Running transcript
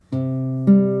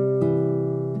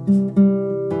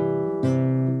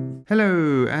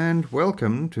and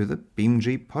welcome to the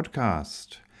BeamG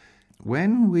podcast.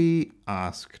 When we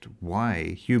asked why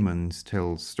humans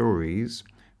tell stories,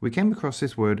 we came across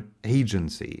this word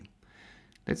agency.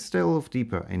 Let's delve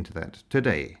deeper into that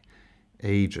today.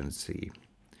 Agency.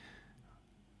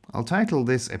 I'll title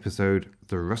this episode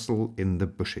The Rustle in the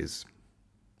Bushes.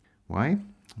 Why?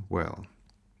 Well,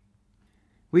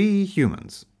 we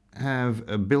humans have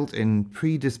a built-in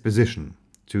predisposition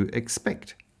to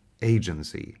expect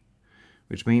agency,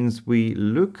 which means we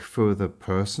look for the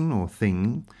person or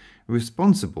thing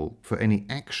responsible for any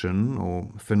action or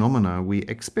phenomena we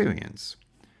experience.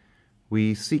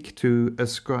 We seek to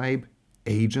ascribe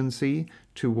agency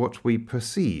to what we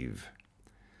perceive.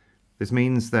 This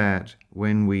means that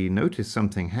when we notice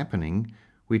something happening,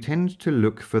 we tend to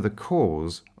look for the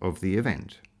cause of the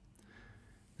event.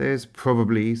 There's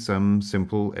probably some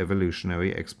simple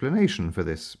evolutionary explanation for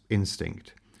this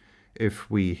instinct.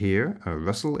 If we hear a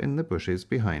rustle in the bushes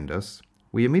behind us,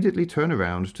 we immediately turn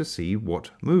around to see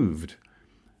what moved.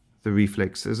 The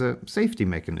reflex is a safety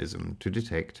mechanism to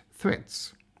detect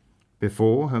threats.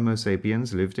 Before Homo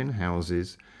sapiens lived in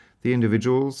houses, the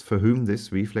individuals for whom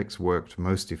this reflex worked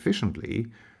most efficiently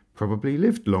probably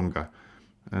lived longer,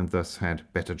 and thus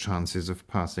had better chances of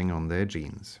passing on their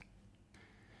genes.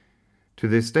 To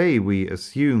this day, we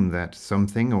assume that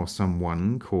something or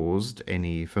someone caused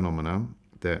any phenomena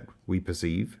that we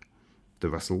perceive, the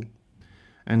rustle,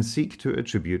 and seek to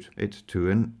attribute it to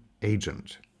an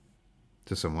agent,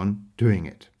 to someone doing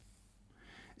it.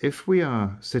 If we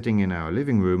are sitting in our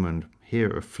living room and hear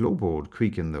a floorboard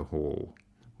creak in the hall,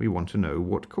 we want to know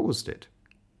what caused it.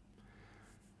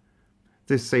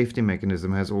 This safety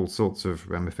mechanism has all sorts of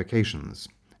ramifications.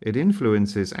 It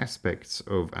influences aspects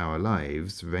of our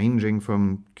lives, ranging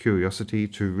from curiosity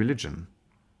to religion.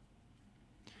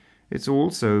 It's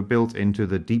also built into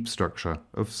the deep structure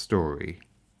of story.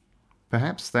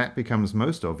 Perhaps that becomes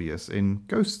most obvious in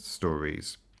ghost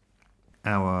stories.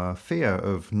 Our fear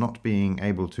of not being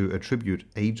able to attribute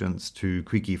agents to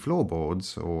creaky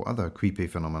floorboards or other creepy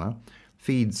phenomena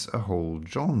feeds a whole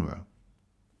genre.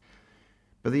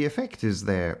 But the effect is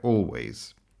there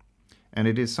always, and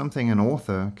it is something an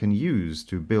author can use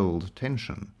to build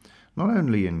tension, not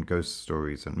only in ghost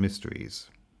stories and mysteries.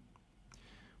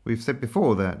 We've said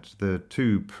before that the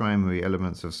two primary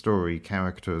elements of story,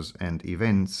 characters and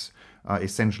events, are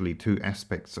essentially two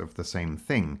aspects of the same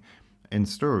thing. In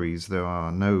stories, there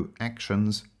are no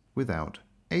actions without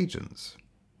agents.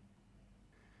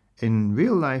 In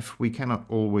real life, we cannot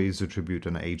always attribute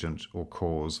an agent or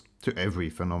cause to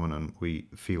every phenomenon we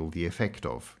feel the effect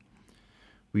of.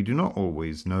 We do not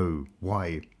always know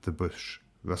why the bush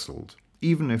rustled.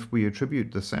 Even if we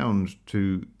attribute the sound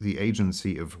to the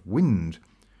agency of wind,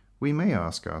 we may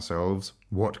ask ourselves,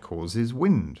 what causes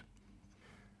wind?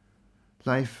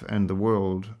 Life and the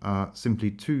world are simply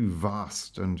too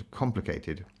vast and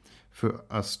complicated for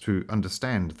us to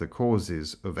understand the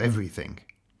causes of everything.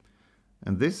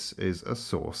 And this is a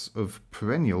source of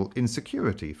perennial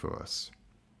insecurity for us.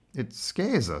 It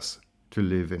scares us to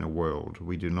live in a world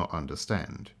we do not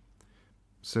understand.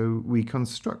 So we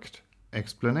construct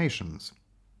explanations.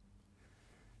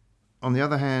 On the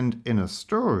other hand, in a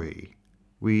story,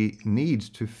 we need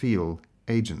to feel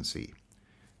agency,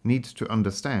 need to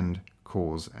understand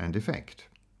cause and effect.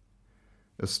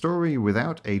 A story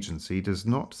without agency does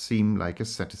not seem like a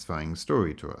satisfying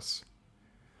story to us.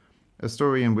 A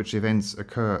story in which events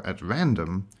occur at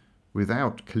random,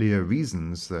 without clear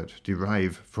reasons that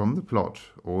derive from the plot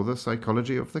or the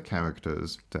psychology of the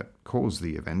characters that cause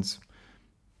the events,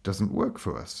 doesn't work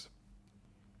for us.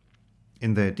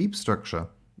 In their deep structure,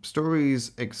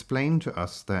 stories explain to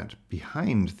us that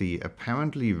behind the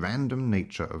apparently random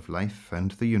nature of life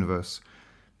and the universe,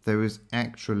 there is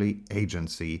actually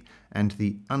agency and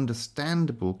the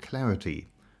understandable clarity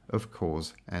of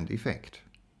cause and effect.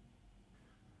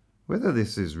 Whether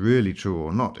this is really true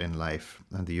or not in life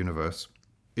and the universe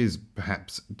is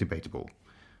perhaps debatable.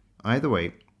 Either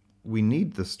way, we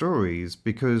need the stories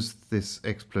because this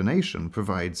explanation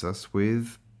provides us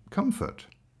with comfort.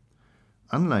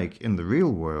 Unlike in the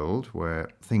real world, where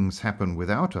things happen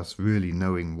without us really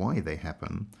knowing why they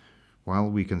happen, while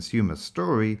we consume a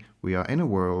story, we are in a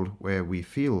world where we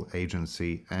feel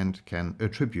agency and can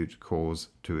attribute cause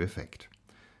to effect.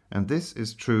 And this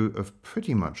is true of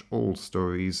pretty much all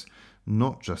stories,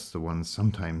 not just the ones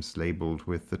sometimes labeled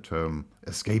with the term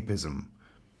escapism.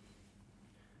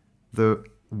 The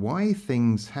why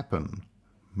things happen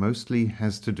mostly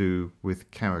has to do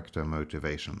with character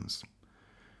motivations.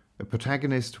 A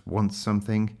protagonist wants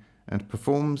something and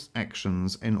performs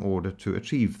actions in order to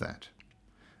achieve that,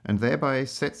 and thereby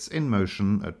sets in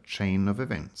motion a chain of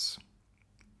events.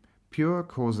 pure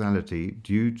causality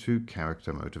due to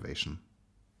character motivation.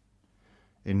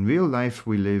 In real life,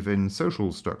 we live in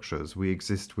social structures. We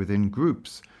exist within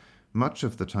groups. Much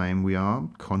of the time we are,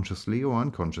 consciously or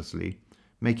unconsciously,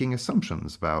 making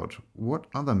assumptions about what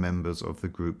other members of the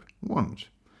group want,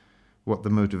 what the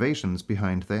motivations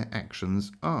behind their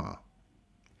actions are.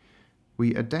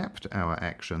 We adapt our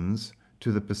actions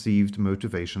to the perceived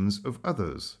motivations of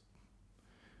others.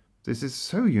 This is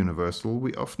so universal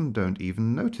we often don't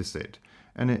even notice it,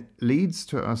 and it leads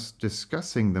to us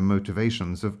discussing the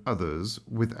motivations of others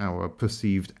with our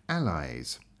perceived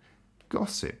allies.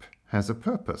 Gossip has a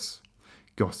purpose.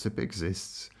 Gossip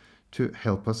exists to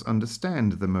help us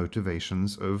understand the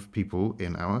motivations of people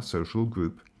in our social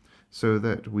group so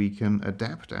that we can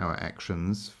adapt our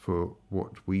actions for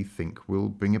what we think will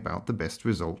bring about the best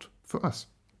result for us.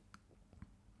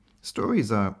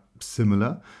 Stories are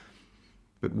similar,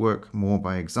 but work more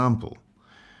by example.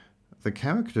 The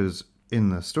characters in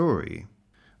the story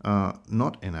are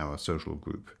not in our social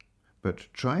group, but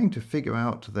trying to figure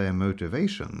out their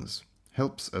motivations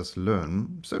helps us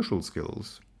learn social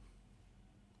skills.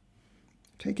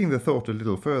 Taking the thought a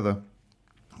little further,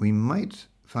 we might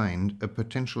find a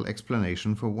potential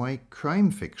explanation for why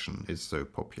crime fiction is so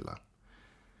popular.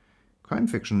 Crime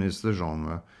fiction is the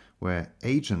genre where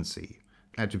agency,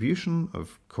 attribution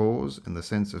of cause in the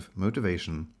sense of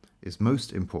motivation, is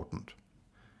most important.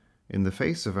 In the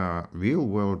face of our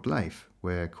real-world life,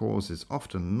 where cause is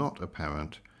often not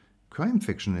apparent, crime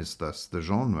fiction is thus the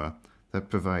genre that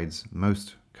provides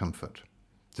most comfort,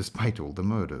 despite all the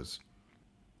murders.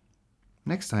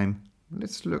 Next time,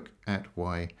 let's look at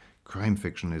why crime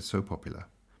fiction is so popular.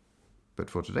 But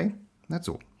for today, that's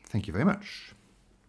all. Thank you very much.